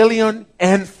gazillion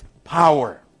nth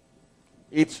power.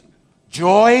 It's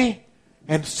joy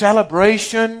and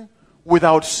celebration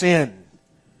without sin.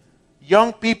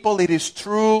 Young people, it is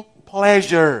true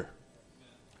pleasure.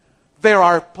 There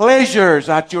are pleasures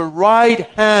at your right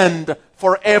hand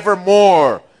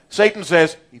forevermore. Satan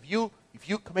says, if you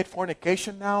commit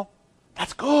fornication now,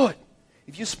 that's good.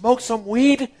 If you smoke some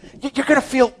weed, you're going to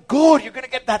feel good. You're going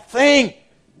to get that thing.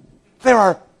 There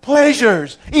are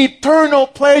pleasures, eternal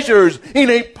pleasures in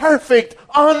a perfect,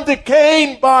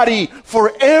 undecaying body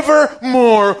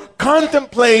forevermore,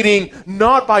 contemplating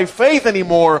not by faith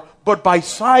anymore, but by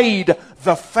sight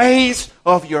the face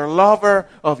of your lover,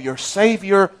 of your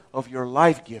Savior, of your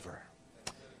life giver.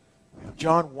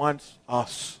 John wants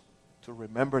us to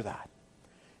remember that.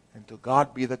 And to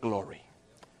God be the glory.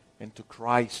 And to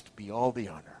Christ be all the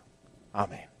honor.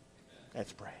 Amen.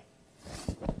 Let's pray.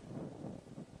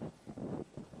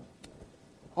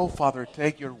 Oh, Father,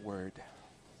 take your word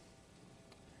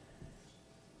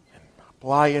and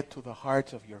apply it to the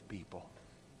hearts of your people.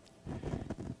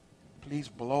 Please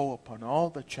blow upon all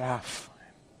the chaff,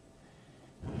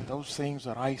 those things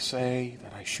that I say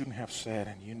that I shouldn't have said,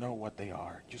 and you know what they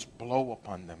are. Just blow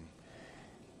upon them.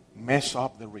 Mess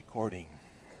up the recording.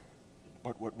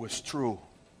 But what was true,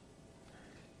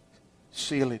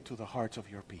 seal it to the hearts of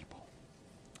your people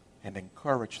and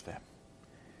encourage them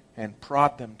and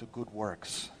prod them to good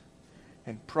works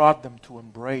and prod them to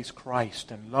embrace Christ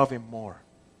and love Him more.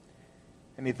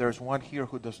 And if there's one here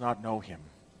who does not know Him,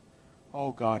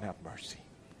 oh God, have mercy.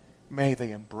 May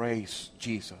they embrace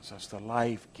Jesus as the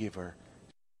life giver.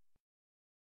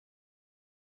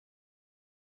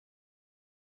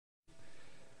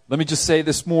 Let me just say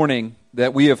this morning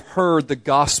that we have heard the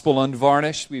gospel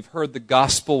unvarnished. We've heard the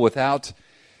gospel without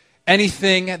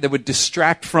anything that would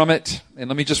distract from it. And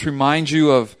let me just remind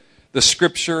you of the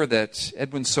scripture that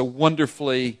Edwin so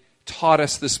wonderfully taught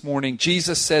us this morning.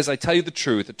 Jesus says, I tell you the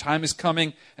truth, the time is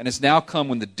coming and has now come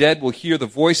when the dead will hear the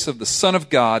voice of the Son of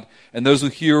God, and those who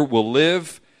hear will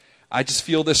live. I just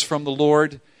feel this from the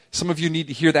Lord. Some of you need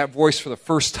to hear that voice for the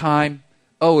first time.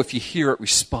 Oh, if you hear it,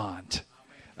 respond.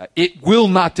 It will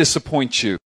not disappoint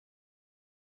you.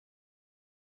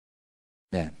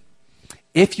 Amen.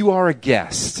 If you are a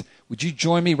guest, would you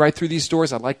join me right through these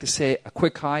doors? I'd like to say a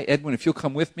quick hi. Edwin, if you'll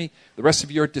come with me, the rest of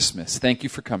you are dismissed. Thank you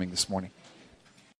for coming this morning.